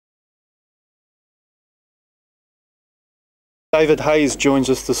David Hayes joins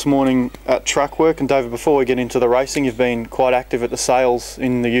us this morning at track work. And David, before we get into the racing, you've been quite active at the sales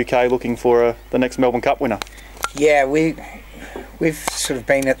in the UK looking for the next Melbourne Cup winner. Yeah, we've sort of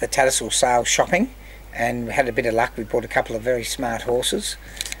been at the Tattersall sales shopping and had a bit of luck. We bought a couple of very smart horses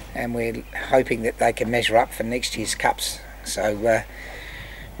and we're hoping that they can measure up for next year's Cups. So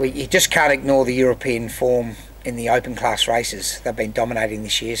you just can't ignore the European form in the open class races. They've been dominating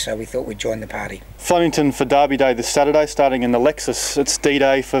this year, so we thought we'd join the party. Flemington for Derby Day this Saturday, starting in the Lexus. It's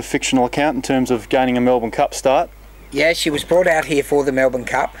D-Day for fictional account in terms of gaining a Melbourne Cup start. Yeah, she was brought out here for the Melbourne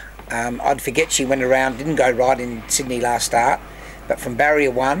Cup. I'd forget she went around, didn't go right in Sydney last start, but from barrier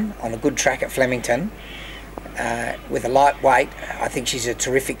 1 on a good track at Flemington, with a light weight, I think she's a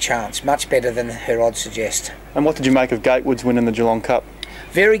terrific chance, much better than her odds suggest. And what did you make of Gatewood's win in the Geelong Cup?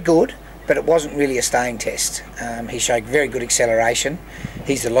 Very good, but it wasn't really a staying test. He showed very good acceleration.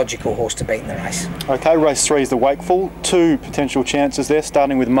 He's the logical horse to beat in the race. Okay, race 3 is the Wakeful. 2 potential chances there,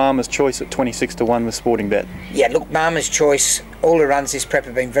 starting with Mama's Choice at 26 to 1 with Sporting Bet. Yeah, look, Mama's Choice, all her runs this prep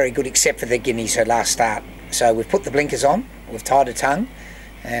have been very good except for the Guineas, her last start. So we've put the blinkers on, we've tied her tongue,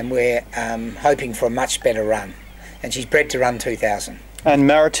 and we're hoping for a much better run. And she's bred to run 2000. And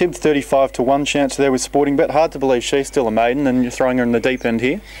Maritib, 35 to 1 chance there with Sporting Bet. Hard to believe she's still a maiden and you're throwing her in the deep end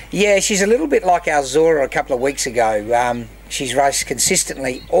here. Yeah, she's a little bit like our Zora a couple of weeks ago. She's raced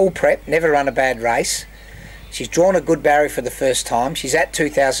consistently all prep, never run a bad race. She's drawn a good barrier for the first time. She's at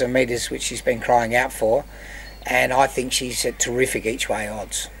 2,000 metres, which she's been crying out for. And I think she's at terrific each way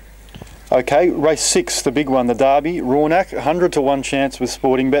odds. Okay, race 6, the big one, the Derby. Rawnak, 100 to 1 chance with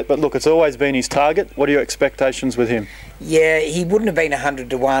Sporting Bet. But look, it's always been his target. What are your expectations with him? Yeah, he wouldn't have been 100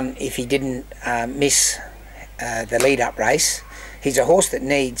 to 1 if he didn't miss the lead-up race. He's a horse that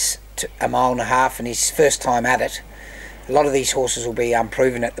needs a mile and a half and his first time at it. A lot of these horses will be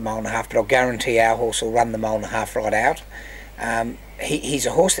unproven at the mile and a half, but I'll guarantee our horse will run the mile and a half right out. He's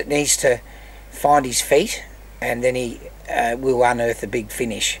a horse that needs to find his feet and then he will unearth a big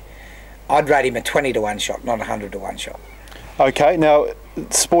finish. I'd rate him a 20 to 1 shot, not a 100 to 1 shot. Okay, now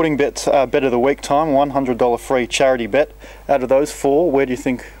Sporting Bet's Bet of the Week time, $100 free charity bet. Out of those 4, where do you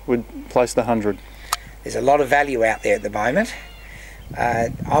think would place the 100? There's a lot of value out there at the moment.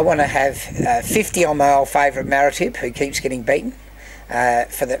 I want to have 50 on my old favourite Maritib, who keeps getting beaten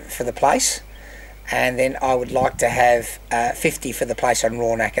for the place, and then I would like to have 50 for the place on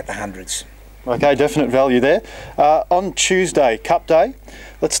Rawnak at the hundreds. Okay, definite value there. On Tuesday, Cup Day,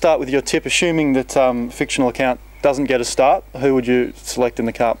 let's start with your tip. Assuming that fictional account doesn't get a start, who would you select in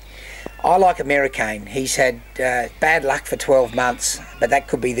the Cup? I like Americane. He's had bad luck for 12 months, but that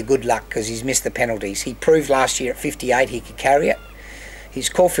could be the good luck because he's missed the penalties. He proved last year at 58 he could carry it. His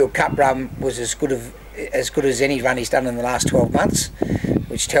Caulfield Cup run was as good as any run he's done in the last 12 months,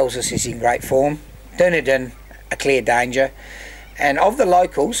 which tells us he's in great form. Dunedin, a clear danger. And of the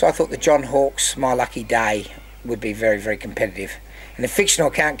locals, I thought the John Hawkes My Lucky Day would be very, very competitive. And if fictional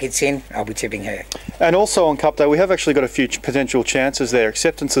account gets in, I'll be tipping her. And also on Cup Day, we have actually got a few potential chances there.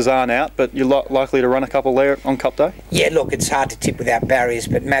 Acceptances aren't out, but you're likely to run a couple there on Cup Day? Yeah, look, it's hard to tip without barriers,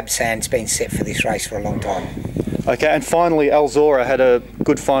 but Mabsan's been set for this race for a long time. Okay, and finally, Alzora had a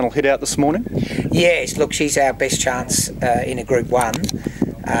good final hit out this morning. Yes, look, she's our best chance in a Group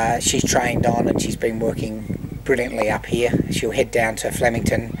 1. She's trained on and she's been working brilliantly up here. She'll head down to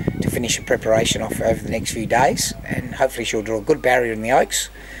Flemington to finish her preparation off over the next few days, and hopefully she'll draw a good barrier in the Oaks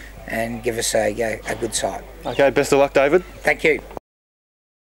and give us a good sight. Okay, best of luck, David. Thank you.